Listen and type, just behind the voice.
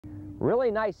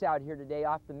Really nice out here today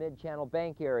off the Mid-Channel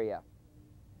Bank area.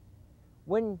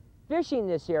 When fishing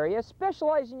this area,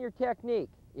 specialize in your technique.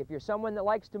 If you're someone that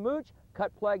likes to mooch,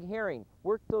 cut plug herring.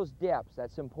 Work those depths,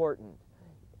 that's important.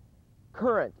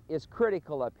 Current is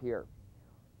critical up here.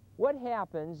 What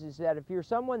happens is that if you're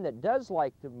someone that does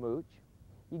like to mooch,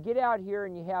 you get out here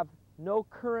and you have no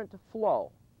current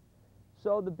flow.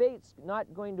 So the bait's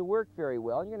not going to work very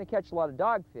well, and you're going to catch a lot of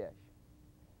dogfish.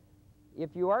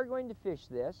 If you are going to fish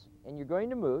this and you're going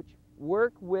to mooch,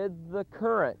 work with the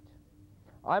current.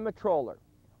 I'm a troller.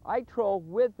 I troll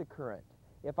with the current.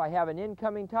 If I have an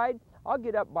incoming tide, I'll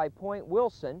get up by Point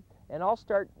Wilson and I'll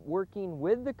start working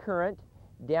with the current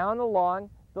down along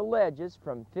the ledges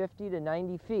from 50 to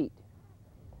 90 feet.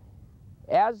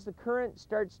 As the current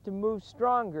starts to move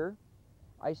stronger,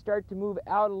 I start to move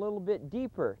out a little bit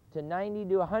deeper to 90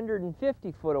 to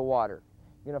 150 foot of water.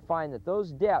 You're going to find that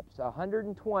those depths,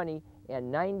 120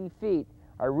 and 90 feet,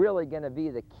 are really going to be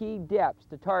the key depths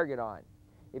to target on.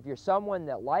 If you're someone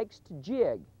that likes to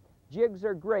jig, jigs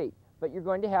are great, but you're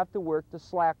going to have to work the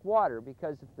slack water,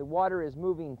 because if the water is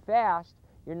moving fast,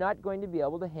 you're not going to be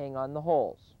able to hang on the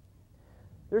holes.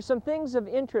 There's some things of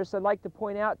interest I'd like to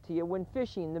point out to you when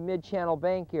fishing the Mid-Channel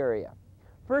Bank area.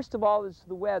 First of all is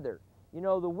the weather. You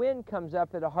know, the wind comes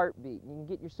up at a heartbeat, and you can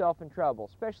get yourself in trouble,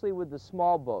 especially with the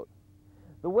small boat.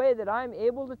 The way that I'm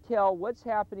able to tell what's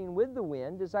happening with the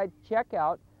wind is I check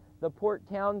out the Port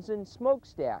Townsend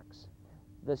smokestacks.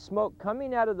 The smoke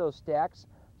coming out of those stacks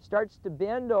starts to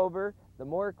bend over. The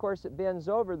more, of course, it bends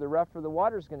over, the rougher the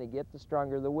water's going to get, the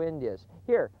stronger the wind is.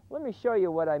 Here, let me show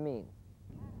you what I mean.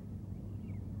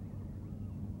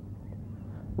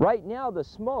 Right now, the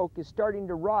smoke is starting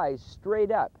to rise straight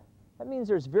up. That means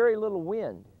there's very little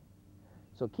wind.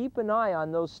 So keep an eye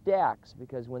on those stacks,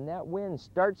 because when that wind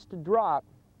starts to drop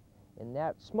and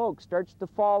that smoke starts to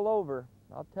fall over,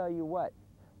 I'll tell you what,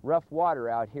 rough water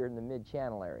out here in the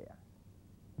Mid-Channel area.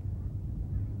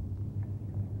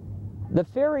 The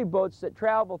ferry boats that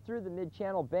travel through the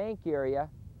Mid-Channel Bank area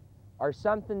are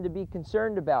something to be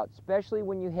concerned about, especially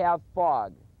when you have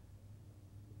fog.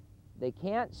 They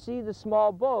can't see the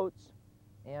small boats,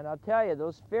 and I'll tell you,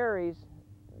 those ferries,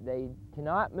 they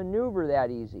cannot maneuver that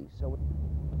easy. So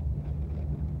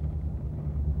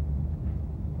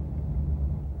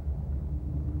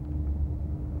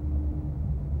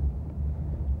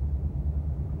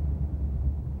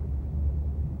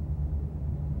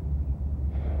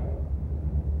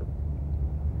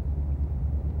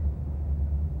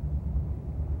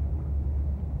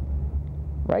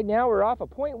right now we're off of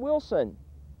Point Wilson,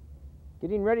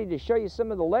 getting ready to show you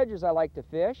some of the ledges I like to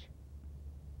fish.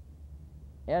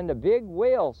 And a big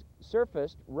whale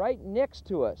surfaced right next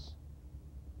to us.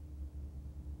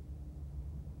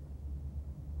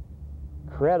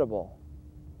 Incredible.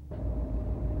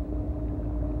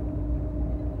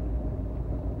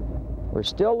 We're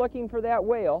still looking for that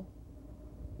whale.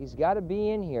 He's got to be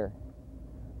in here.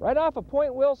 Right off of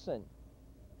Point Wilson.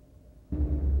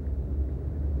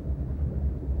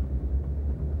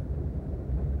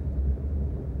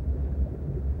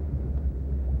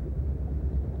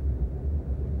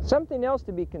 Something else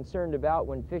to be concerned about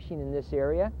when fishing in this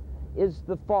area is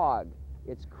the fog.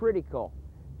 It's critical.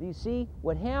 Do you see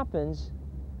what happens?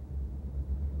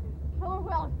 Killer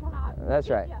whales come out. That's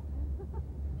right.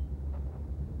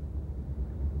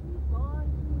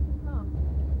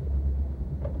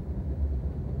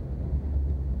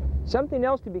 Something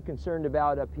else to be concerned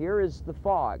about up here is the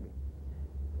fog.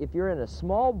 If you're in a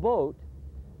small boat,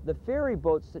 the ferry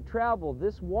boats that travel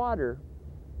this water,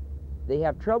 they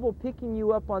have trouble picking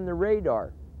you up on the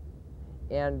radar.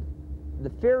 And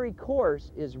the ferry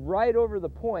course is right over the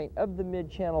point of the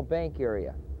Mid-Channel Bank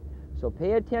area. So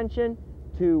pay attention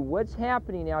to what's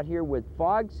happening out here with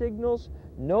fog signals.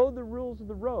 Know the rules of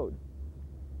the road.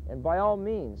 And by all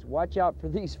means, watch out for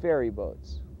these ferry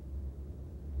boats.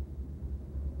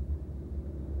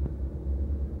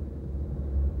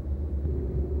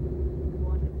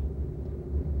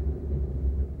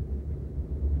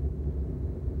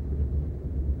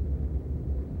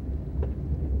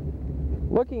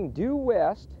 Looking due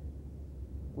west,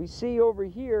 we see over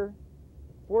here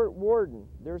Fort Worden.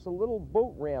 There's a little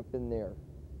boat ramp in there.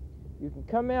 You can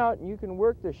come out and you can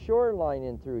work the shoreline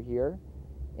in through here,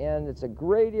 and it's a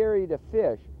great area to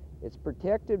fish. It's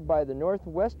protected by the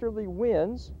northwesterly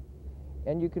winds,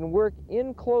 and you can work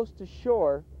in close to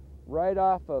shore right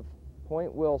off of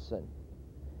Point Wilson.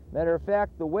 Matter of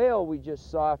fact, the whale we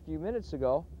just saw a few minutes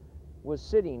ago was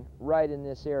sitting right in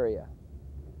this area.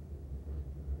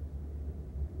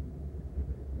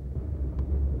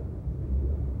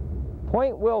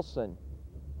 Point Wilson.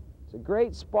 It's a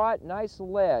great spot, nice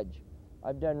ledge.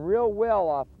 I've done real well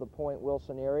off the Point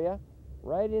Wilson area,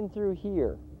 right in through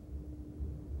here.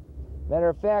 Matter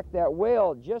of fact, that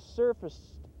whale just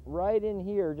surfaced right in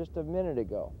here just a minute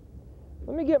ago.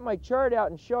 Let me get my chart out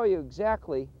and show you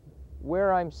exactly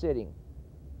where I'm sitting.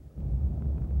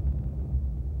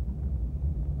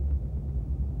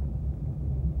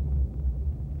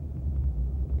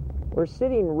 We're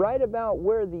sitting right about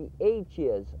where the H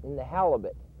is in the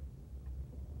halibut.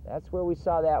 That's where we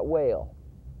saw that whale.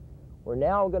 We're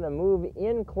now going to move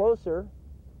in closer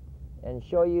and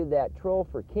show you that troll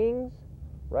for kings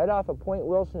right off of Point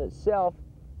Wilson itself,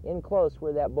 in close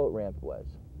where that boat ramp was.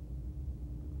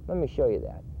 Let me show you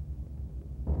that.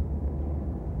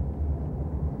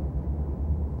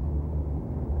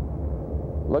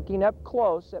 Looking up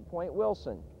close at Point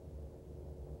Wilson.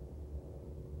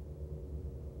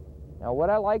 Now what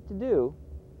I like to do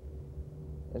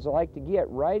is I like to get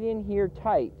right in here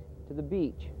tight to the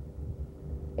beach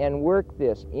and work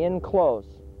this in close.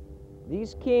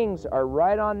 These kings are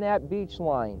right on that beach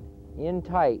line, in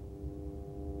tight.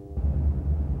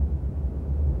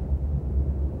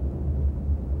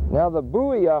 Now the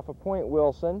buoy off of Point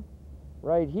Wilson,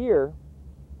 right here,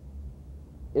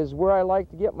 is where I like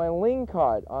to get my ling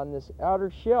cod on this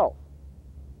outer shelf.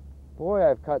 Boy,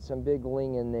 I've caught some big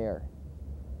ling in there.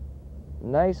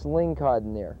 Nice ling cod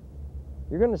in there.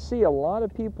 You're going to see a lot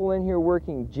of people in here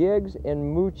working jigs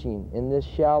and mooching in this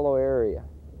shallow area.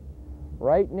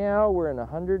 Right now, we're in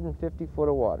 150 foot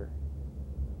of water.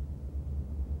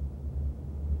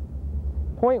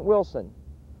 Point Wilson.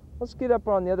 Let's get up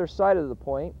on the other side of the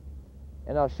point,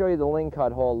 and I'll show you the ling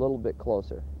cod hole a little bit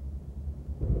closer.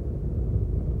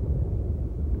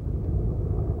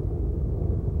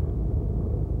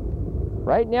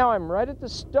 Right now, I'm right at the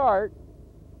start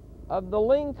of the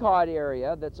ling cod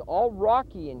area that's all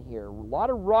rocky in here. A lot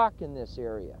of rock in this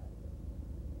area.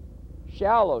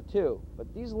 Shallow too,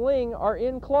 but these ling are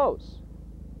in close.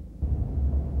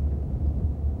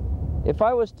 If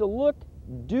I was to look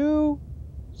due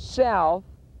south,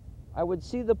 I would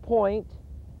see the point,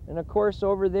 and of course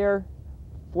over there,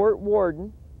 Fort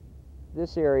Worden,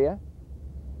 this area.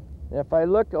 And if I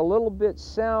look a little bit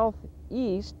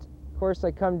southeast, of course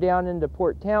I come down into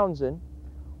Port Townsend,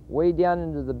 way down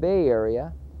into the Bay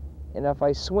Area, and if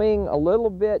I swing a little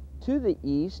bit to the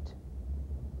east,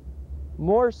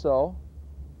 more so,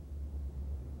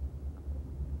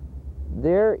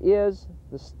 there is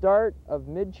the start of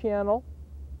mid-channel,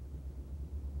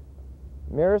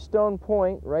 Marrowstone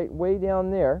Point, right way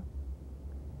down there.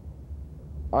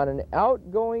 On an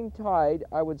outgoing tide,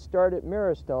 I would start at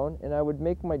Marrowstone and I would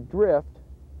make my drift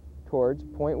towards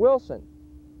Point Wilson.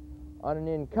 On an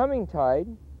incoming tide,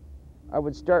 I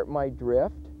would start my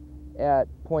drift at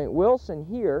Point Wilson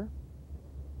here,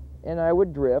 and I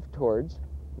would drift towards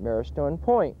Marrowstone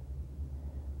Point,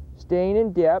 staying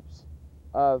in depths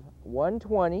of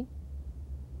 120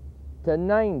 to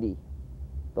 90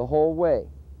 the whole way.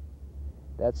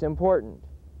 That's important.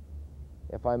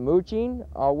 If I'm mooching,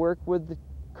 I'll work with the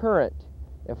current.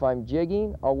 If I'm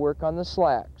jigging, I'll work on the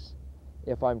slacks.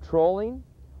 If I'm trolling,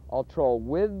 I'll troll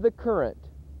with the current.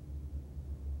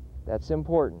 That's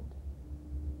important.